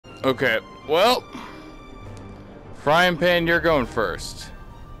Okay, well, Frying Pan, you're going first.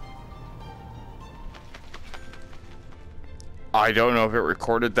 I don't know if it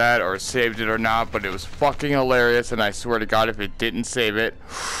recorded that or saved it or not, but it was fucking hilarious, and I swear to God, if it didn't save it.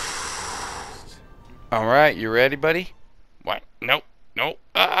 Alright, you ready, buddy? What? Nope. Nope.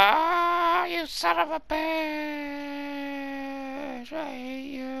 Ah, you son of a bitch! I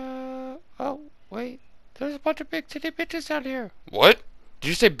hate you. Oh, wait. There's a bunch of big titty bitches out here. What? Did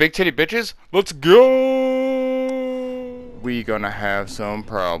you say big titty bitches? Let's go! We gonna have some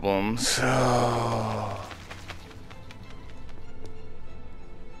problems.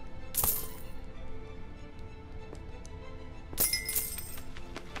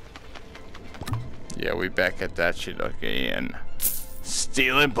 Yeah, we back at that shit again.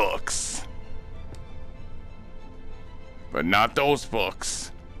 Stealing books. But not those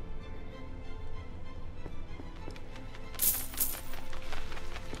books.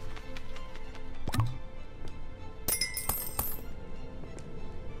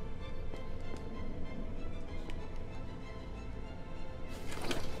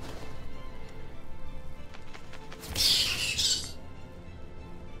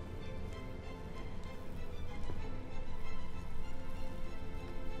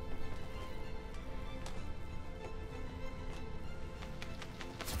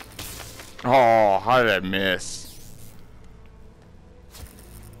 Oh, how did I miss?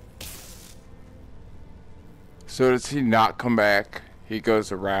 So does he not come back? He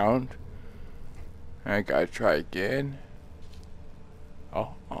goes around? I gotta try again.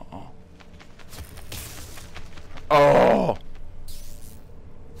 Oh. Oh!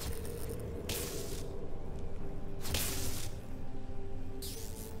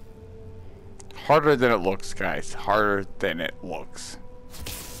 Harder than it looks, guys. Harder than it looks.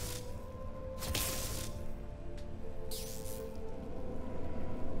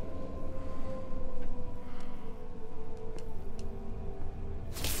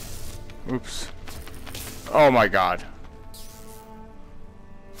 Oops. Oh my God.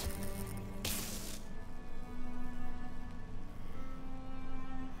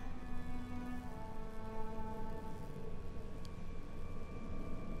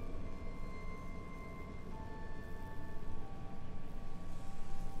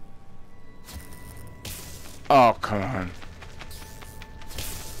 Oh, come on.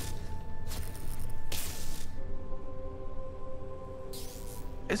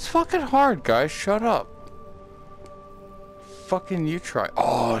 It's fucking hard, guys. Shut up. Fucking you try.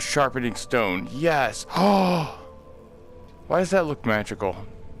 Oh, sharpening stone. Yes. Oh. Why does that look magical?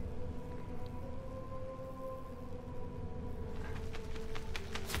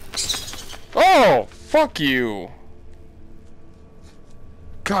 Oh, fuck you.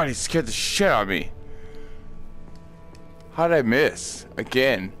 God, he scared the shit out of me. How'd I miss?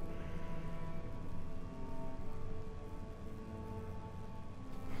 Again.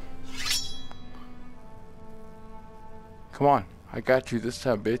 Come on, I got you this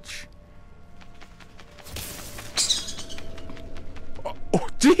time, bitch. Oh,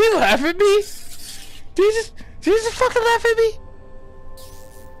 did he laugh at me? Did he just fucking laugh at me?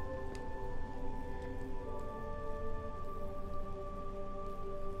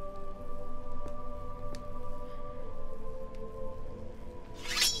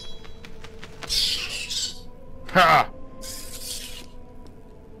 Ha!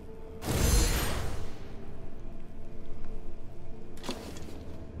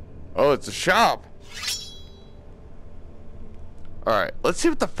 Oh, it's a shop. Alright, let's see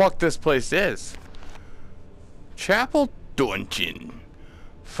what the fuck this place is. Chapel Dungeon.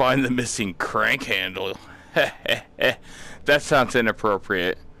 Find the missing crank handle. That sounds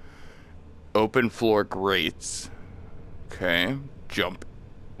inappropriate. Open floor grates. Okay, jump.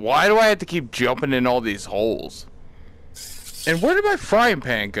 Why do I have to keep jumping in all these holes? And where did my frying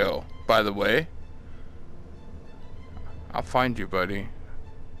pan go, by the way? I'll find you, buddy.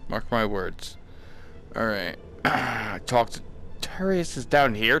 Mark my words. Alright. Talk to... Darius is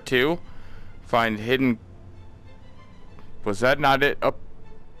down here, too. Find hidden... Was that not it? Up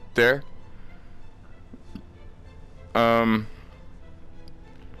there? Okay.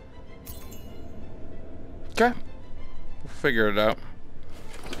 We'll figure it out.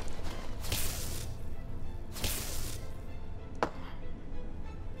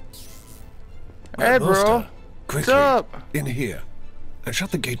 Hey, bro. Quickly, What's up? in here. And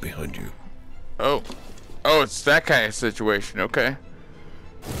shut the gate behind you. Oh. Oh, it's that kind of situation. Okay.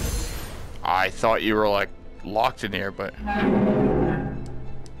 I thought you were, like, locked in here, but...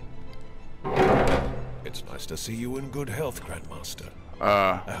 It's nice to see you in good health, Grandmaster.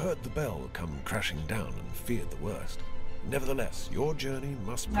 I heard the bell come crashing down and feared the worst. Nevertheless, your journey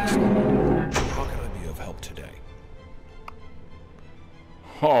must press on. How can I be of help today?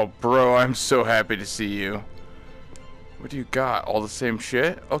 Oh, bro, I'm so happy to see you. What do you got? All the same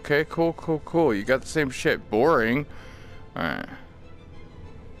shit? Okay, cool, cool, cool. You got the same shit. Boring. Alright.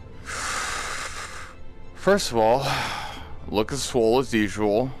 First of all, look as swole as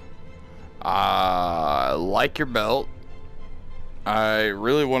usual. Like your belt. I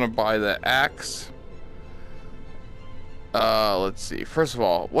really want to buy the axe. Let's see. First of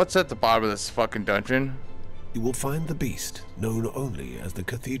all, what's at the bottom of this fucking dungeon? You will find the beast, known only as the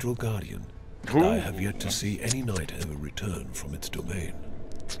Cathedral Guardian. And I have yet to see any knight ever return from its domain.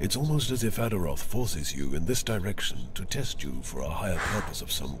 It's almost as if Adaroth forces you in this direction to test you for a higher purpose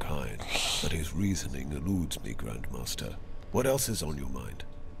of some kind. But his reasoning eludes me, Grandmaster. What else is on your mind?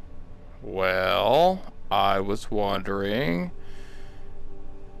 Well, I was wondering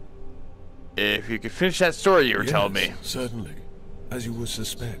if you could finish that story you were telling me. Certainly. As you would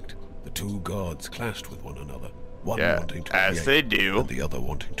suspect, the two gods clashed with one another. One Yeah, wanting to as create, they do. and the other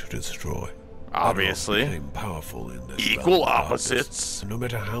wanting to destroy. Obviously. Adaroth became powerful in this Equal realm of darkness, opposites. and no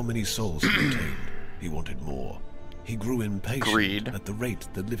matter how many souls he obtained, he wanted more. He grew impatient Greed. at the rate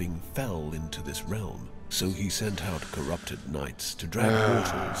the living fell into this realm, so he sent out corrupted knights to drag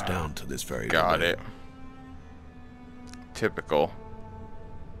mortals down to this very Got domain. it. Typical.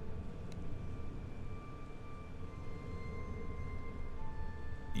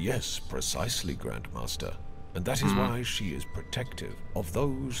 Yes, precisely, Grandmaster. And that is why she is protective of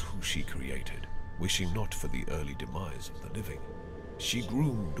those who she created, wishing not for the early demise of the living. She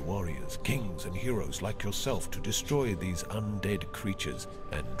groomed warriors, kings, and heroes like yourself to destroy these undead creatures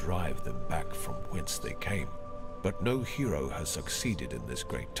and drive them back from whence they came. But no hero has succeeded in this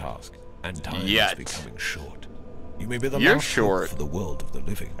great task, and time Yet. is becoming short. You may be the You're last hope short. for the world of the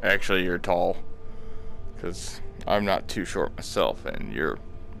living. Actually, you're tall. Because I'm not too short myself, and you're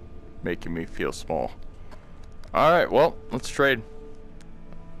making me feel small. Alright, well, let's trade.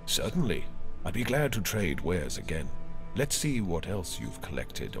 Certainly. I'd be glad to trade wares again. Let's see what else you've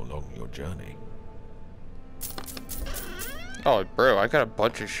collected along your journey. Oh, bro, I got a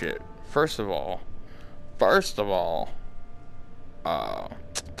bunch of shit. First of all, oh,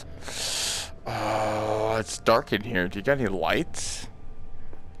 it's dark in here. Do you got any lights?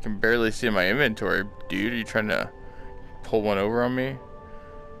 I can barely see my inventory, dude. Are you trying to pull one over on me?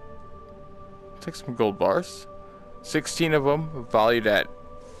 Take some gold bars. 16 of them, valued at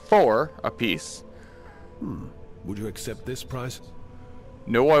 4 apiece. Would you accept this price?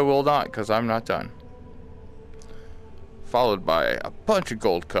 No, I will not, because I'm not done. Followed by a bunch of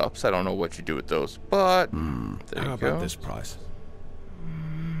gold cups. I don't know what you do with those, but there How you about go. this price?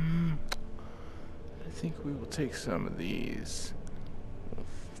 I think we will take some of these. We'll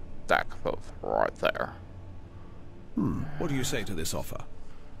stack both right there. What do you say to this offer?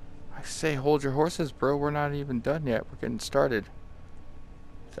 I say hold your horses, bro. We're not even done yet. We're getting started.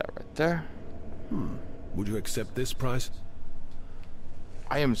 Is that right there? Would you accept this price?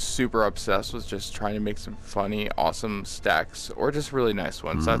 I am super obsessed with just trying to make some funny, awesome stacks, or just really nice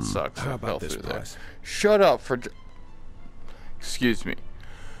ones. That sucks. How I fell about this through there. price? Shut up for... Excuse me.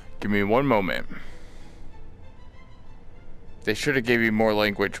 Give me one moment. They should have gave you more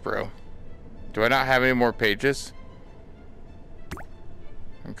language, bro. Do I not have any more pages?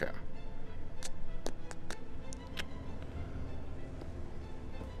 Okay.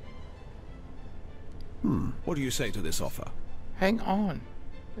 What do you say to this offer? Hang on,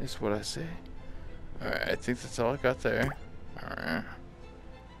 is what I say. Alright, I think that's all I got there. Alright.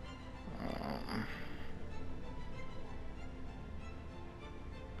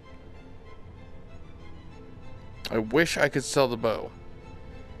 I wish I could sell the bow.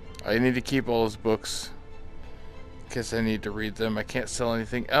 I need to keep all those books. Guess I need to read them. I can't sell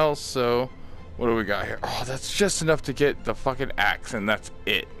anything else, so... What do we got here? Oh, that's just enough to get the fucking axe, and that's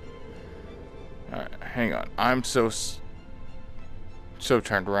it. Alright, hang on. I'm so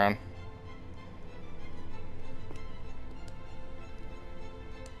turned around.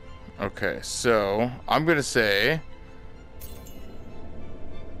 Okay, so I'm gonna say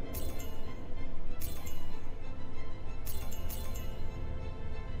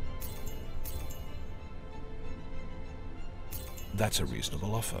That's a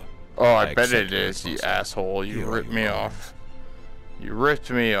reasonable offer. oh, I bet accept it is, you Grandmaster. asshole. You Here are ripped your me coins. off. You ripped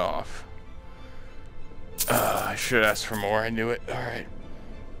me off. I should ask for more. I knew it. Alright.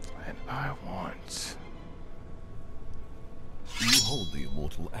 And I want... You hold the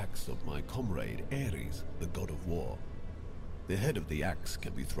immortal axe of my comrade Ares, the god of war. The head of the axe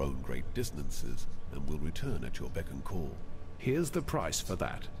can be thrown great distances and will return at your beck and call. Here's the price for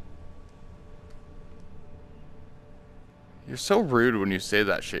that. You're so rude when you say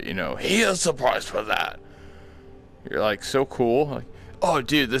that shit, you know. He is surprised for that. You're like so cool. Like, oh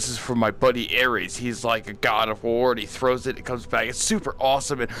dude, this is from my buddy Ares. He's like a god of war and he throws it, it comes back. It's super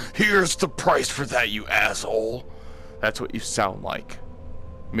awesome and here's the price for that, you asshole. That's what you sound like.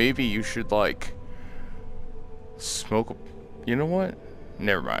 Maybe you should like smoke a, you know what?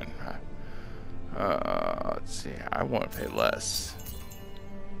 Never mind. Let's see. I want to pay less.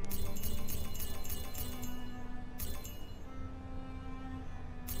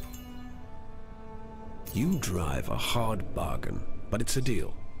 You drive a hard bargain, but it's a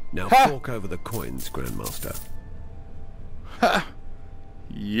deal. Now fork over the coins, Grandmaster. Ha!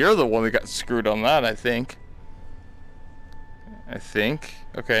 You're the one that got screwed on that, I think.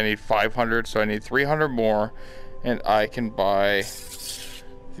 Okay, I need 500, so I need 300 more, and I can buy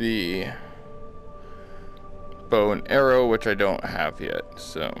the bow and arrow, which I don't have yet.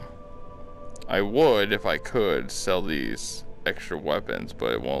 So I would, if I could, sell these extra weapons,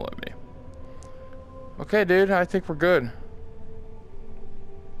 but it won't let me. Okay, dude, I think we're good.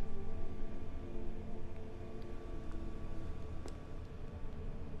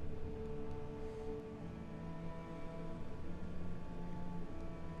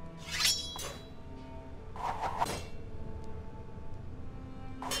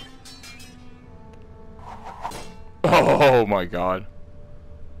 Oh my god.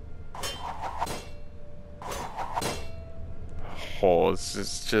 Oh, this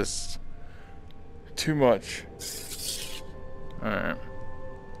is just too much. Alright.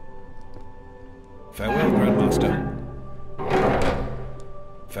 Farewell, Grandmaster.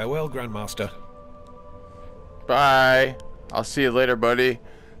 Farewell, Grandmaster. Bye. I'll see you later, buddy.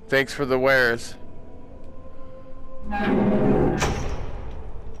 Thanks for the wares.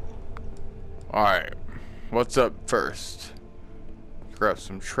 Alright. What's up first? Grab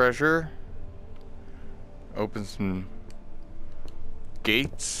some treasure. Open some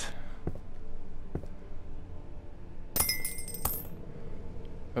gates.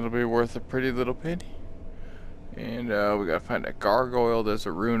 That'll be worth a pretty little penny. And we gotta find a gargoyle. There's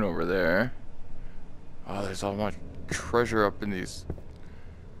a rune over there. Oh, there's all my treasure up in these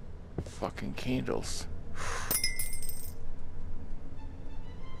fucking candles.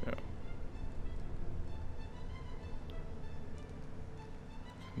 Yeah.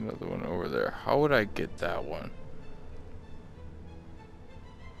 Another one over there. How would I get that one?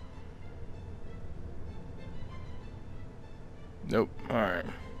 Nope. Alright.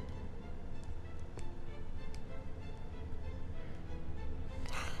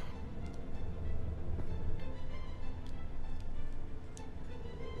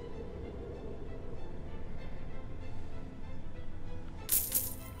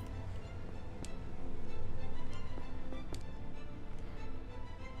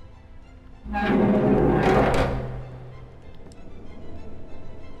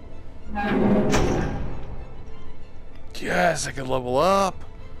 Yes, I can level up.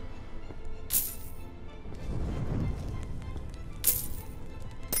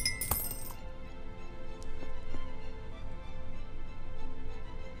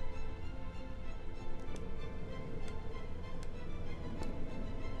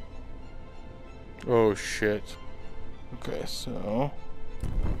 Oh shit. Okay, so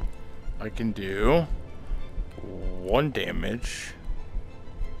I can do 1 damage.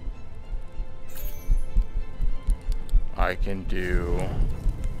 I can do...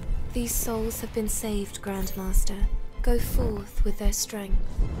 These souls have been saved, Grandmaster. Go forth with their strength.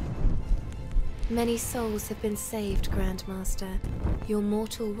 Many souls have been saved, Grandmaster. Your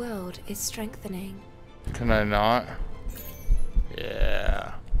mortal world is strengthening. Can I not?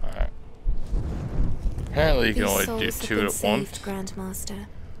 Yeah. Alright. Apparently you can only do 2 at once. Saved, Grandmaster.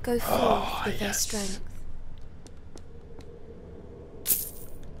 Go forth with their strength.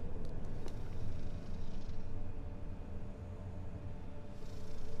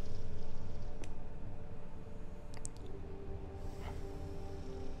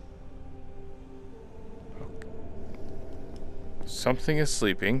 Something is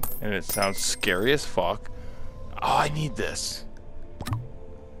sleeping, and it sounds scary as fuck. Oh, I need this.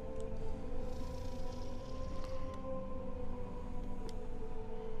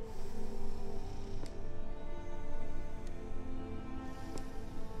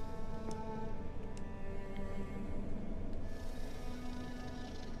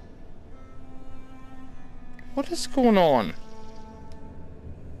 What is going on?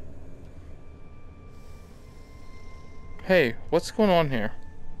 Hey, what's going on here?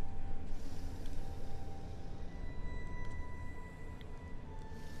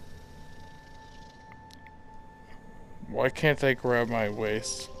 Why can't I grab my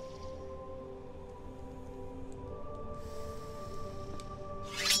waist?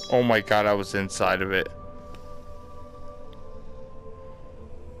 Oh my god, I was inside of it.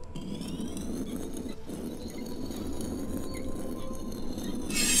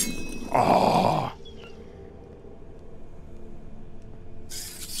 Oh.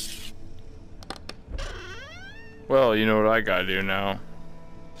 Well, you know what I gotta do now.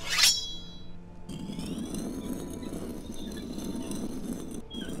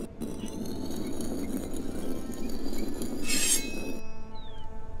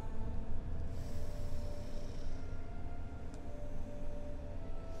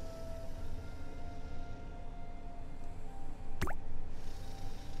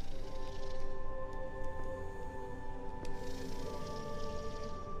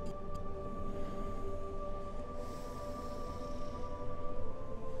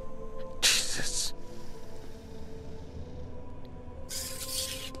 Jesus.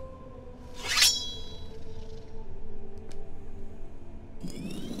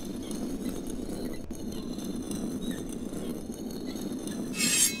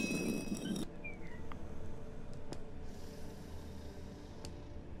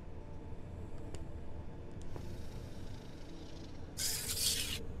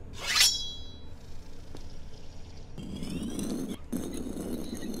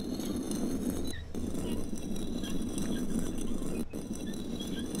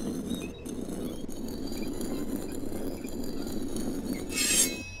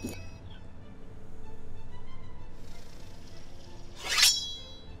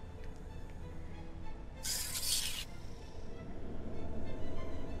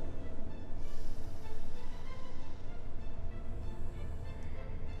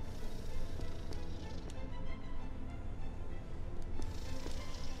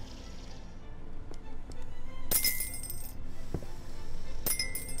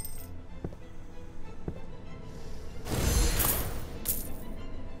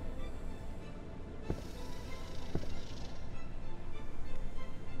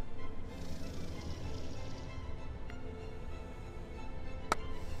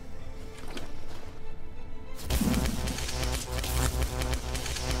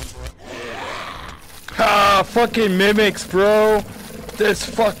 Ah, fucking mimics, bro. There's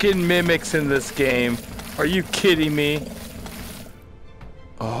fucking mimics in this game. Are you kidding me?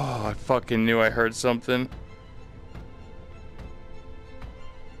 Oh, I fucking knew I heard something.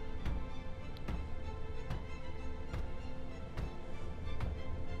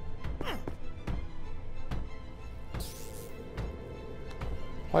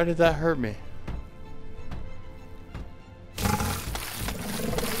 Why did that hurt me?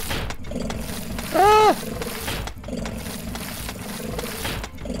 Ah!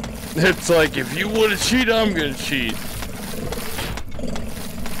 It's like, if you want to cheat, I'm gonna cheat.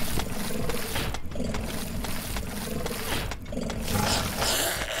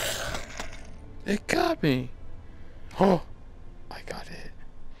 It got me. Oh, I got it.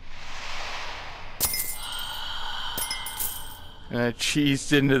 And I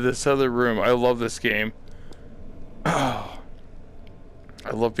cheesed into this other room. I love this game. Oh,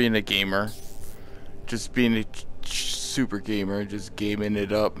 I love being a gamer. Just being a super gamer, just gaming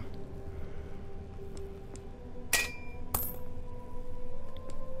it up.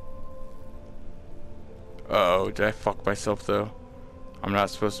 Uh-oh, did I fuck myself though? I'm not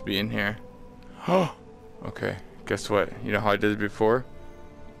supposed to be in here. Oh, okay. Guess what? You know how I did it before?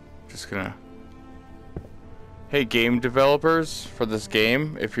 Just gonna... Hey, game developers for this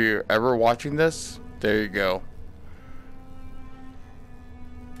game, if you're ever watching this, there you go.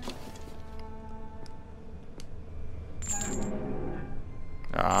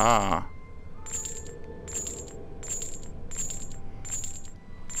 Ah.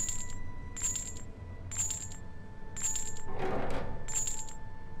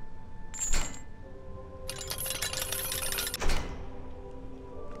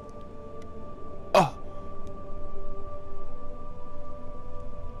 Oh.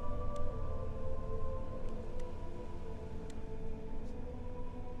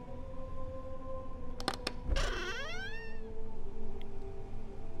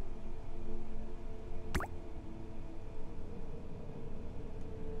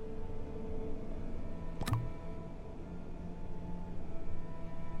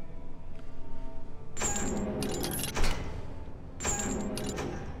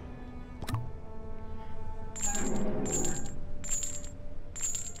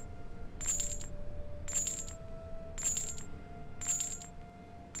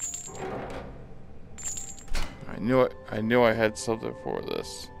 I knew I had something for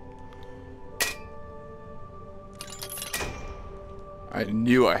this. I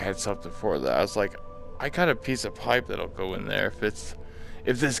knew I had something for that. I was like, I got a piece of pipe that'll go in there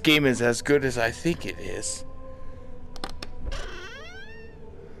if this game is as good as I think it is.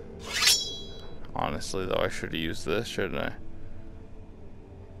 Honestly, though, I should have used this, shouldn't I?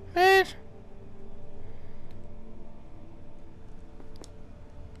 Man.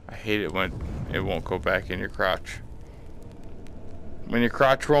 I hate it when it won't go back in your crotch. When your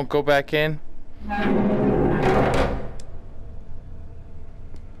crotch won't go back in.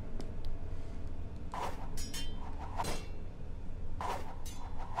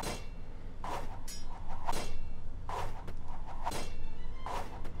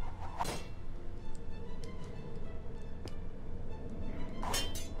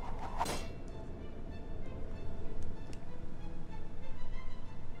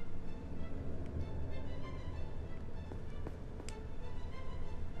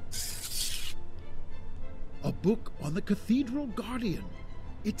 A book on the Cathedral Guardian.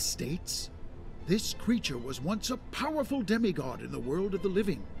 It states, this creature was once a powerful demigod in the world of the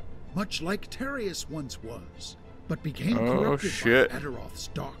living, much like Terius once was, but became corrupted by Adaroth's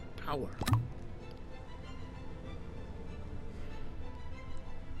dark power.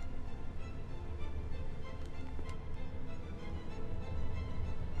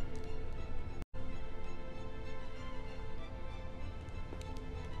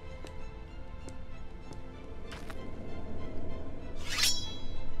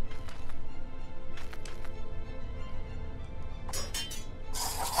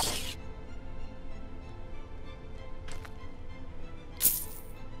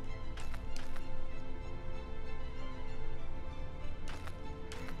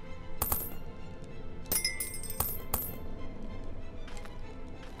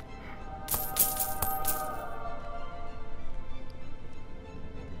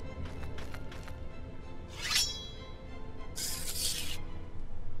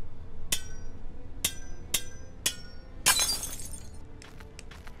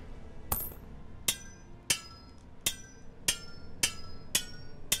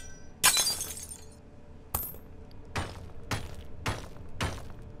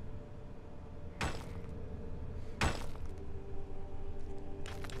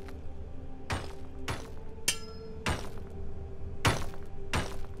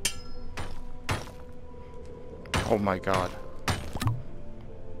 Oh my god.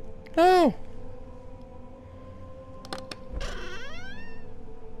 No!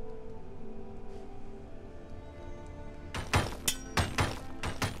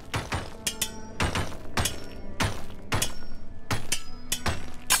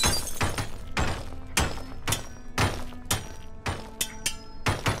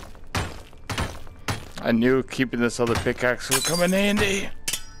 I knew keeping this other pickaxe would come in handy.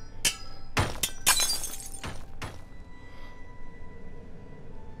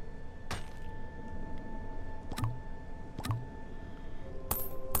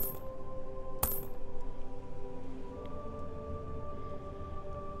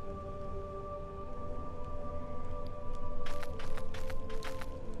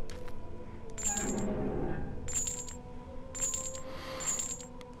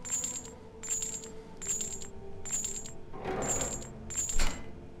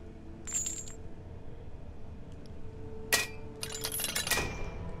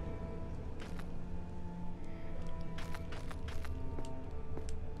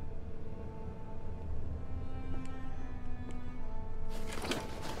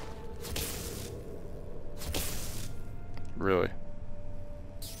 Really?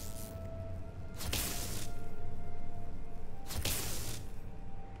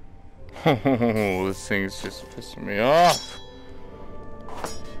 Oh, this thing's just pissing me off.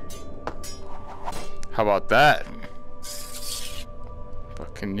 How about that?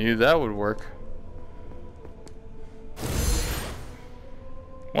 Fucking knew that would work.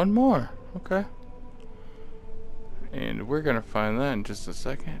 One more. Okay. And we're gonna find that in just a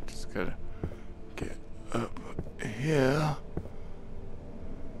second. Just gotta get up here.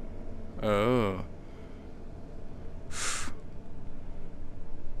 Oh.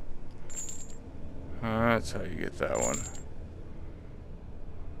 That's how you get that one.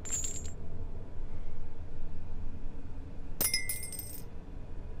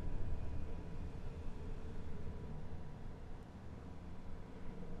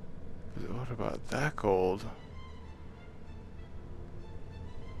 What about that gold?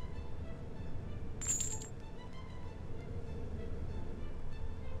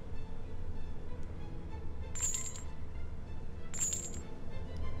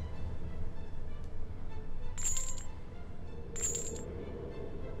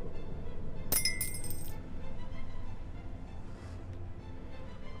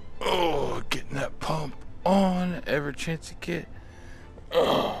 Oh, getting that pump on every chance you get.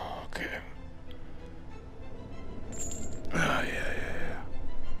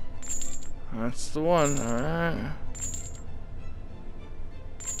 That's the one, alright.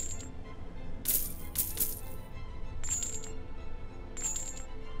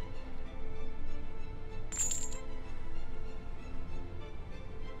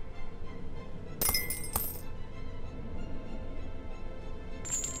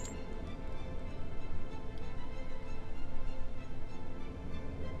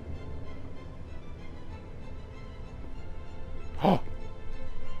 Oh!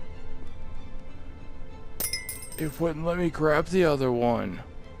 It wouldn't let me grab the other one.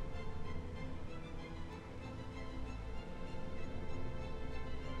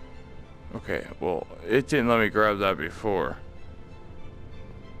 Okay, well, it didn't let me grab that before.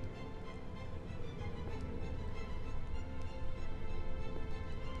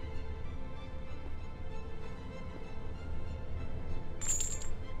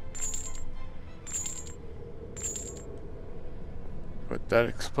 But that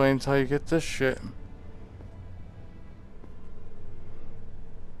explains how you get this shit.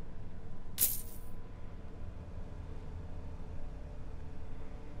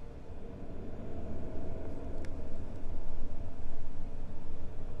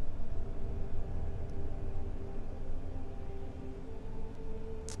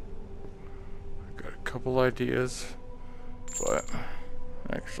 I got a couple ideas, but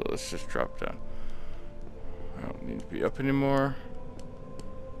actually let's just drop down. I don't need to be up anymore.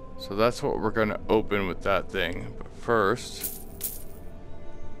 So that's what we're gonna open with that thing. But first,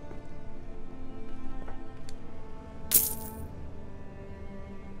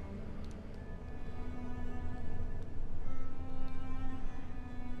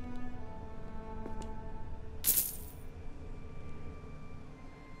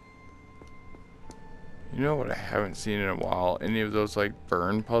 you know what I haven't seen in a while? Any of those like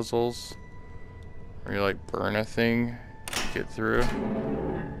burn puzzles? Where you like burn a thing to get through?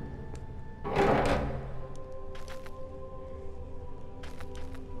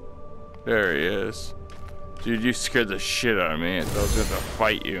 There he is. Dude, you scared the shit out of me. I thought I was gonna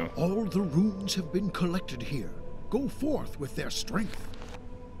fight you. All the runes have been collected here. Go forth with their strength.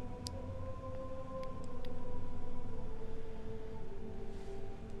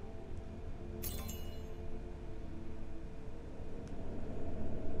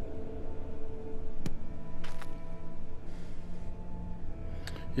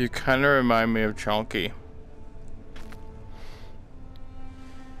 You kind of remind me of Chonky.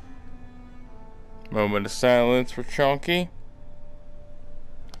 Moment of silence for Chonky.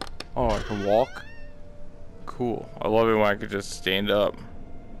 Oh, I can walk? Cool. I love it when I could just stand up.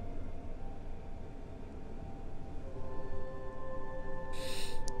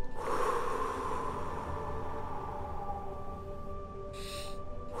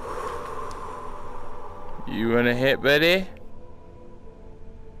 You wanna hit, buddy?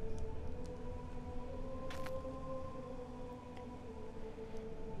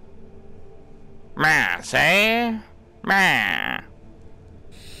 Ma, say? Ma.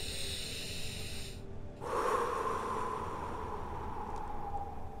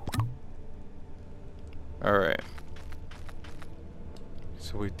 Alright.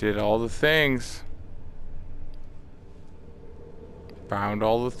 So we did all the things. Found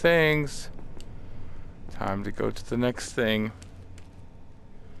all the things. Time to go to the next thing.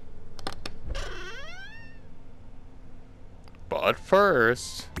 But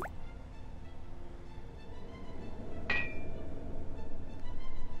first...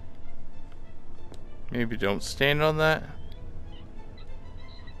 maybe don't stand on that.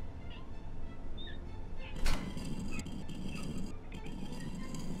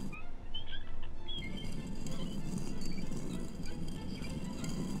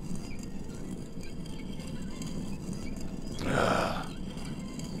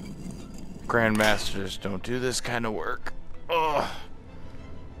 Grandmasters don't do this kind of work. Ugh.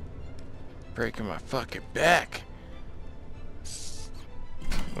 Breaking my fucking back.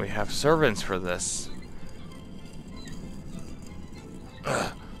 We have servants for this.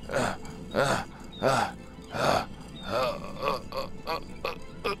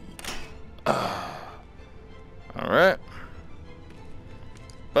 Alright.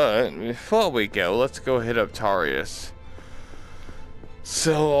 But before we go, let's go hit up Tarius.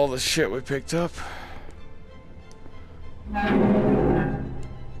 Sell all the shit we picked up.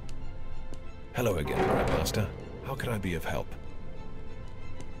 Hello again, Grandmaster. How can I be of help?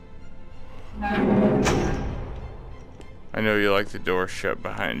 I know you like the door shut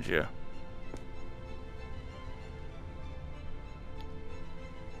behind you.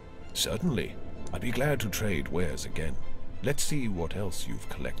 Certainly. I'd be glad to trade wares again. Let's see what else you've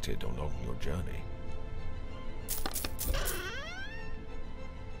collected along your journey.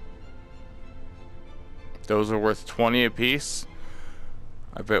 Those are worth 20 apiece.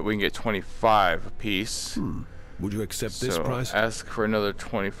 I bet we can get 25 apiece. Would you accept this So price? ask for another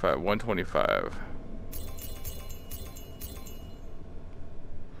 25, 125.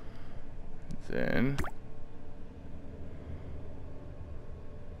 Then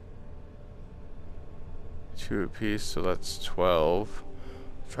two apiece, so that's 12.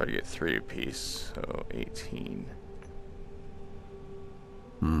 Try to get 3 apiece, so 18.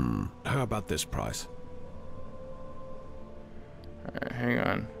 How about this price? Alright, hang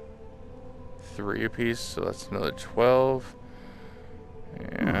on. 3 apiece, so that's another 12.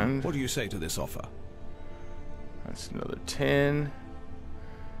 And What do you say to this offer? that's another 10.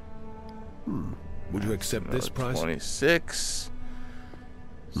 Would you accept this Another price? 26.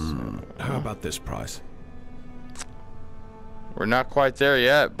 How about this price? We're not quite there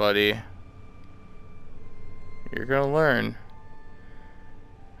yet, buddy. You're gonna learn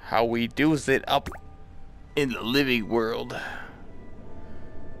how we do's it up in the living world.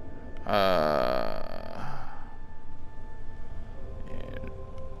 And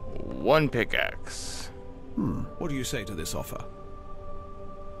 1 pickaxe. What do you say to this offer?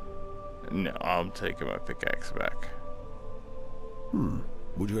 No, I'm taking my pickaxe back.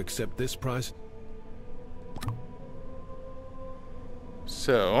 Would you accept this price?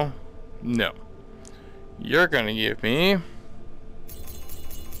 So, no. You're gonna give me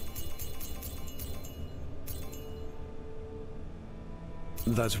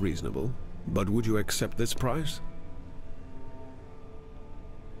That's reasonable. But would you accept this price?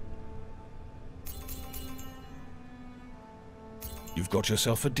 You've got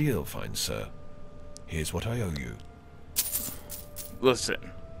yourself a deal, fine sir. Here's what I owe you.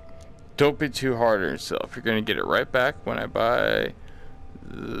 Listen, don't be too hard on yourself. You're gonna get it right back when I buy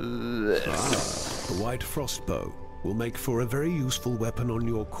this. The white frostbow will make for a very useful weapon on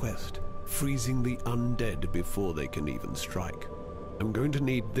your quest, freezing the undead before they can even strike. I'm going to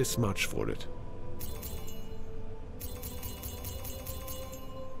need this much for it.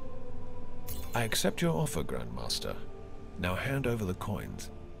 I accept your offer, Grandmaster. Now hand over the coins.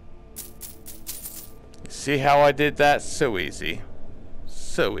 See how I did that? So easy.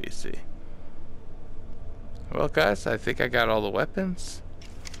 So easy. Well, guys, I think I got all the weapons.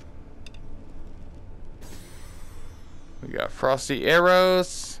 We got frosty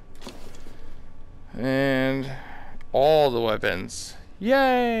arrows. And all the weapons.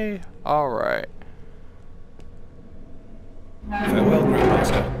 Yay! Alright. Farewell,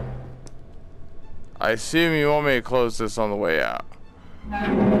 Grandmaster. I assume you want me to close this on the way out.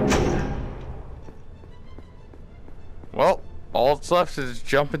 Well, all that's left is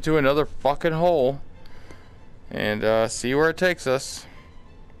jump into another fucking hole and see where it takes us.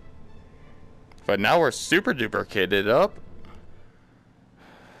 But now we're super duper kitted up.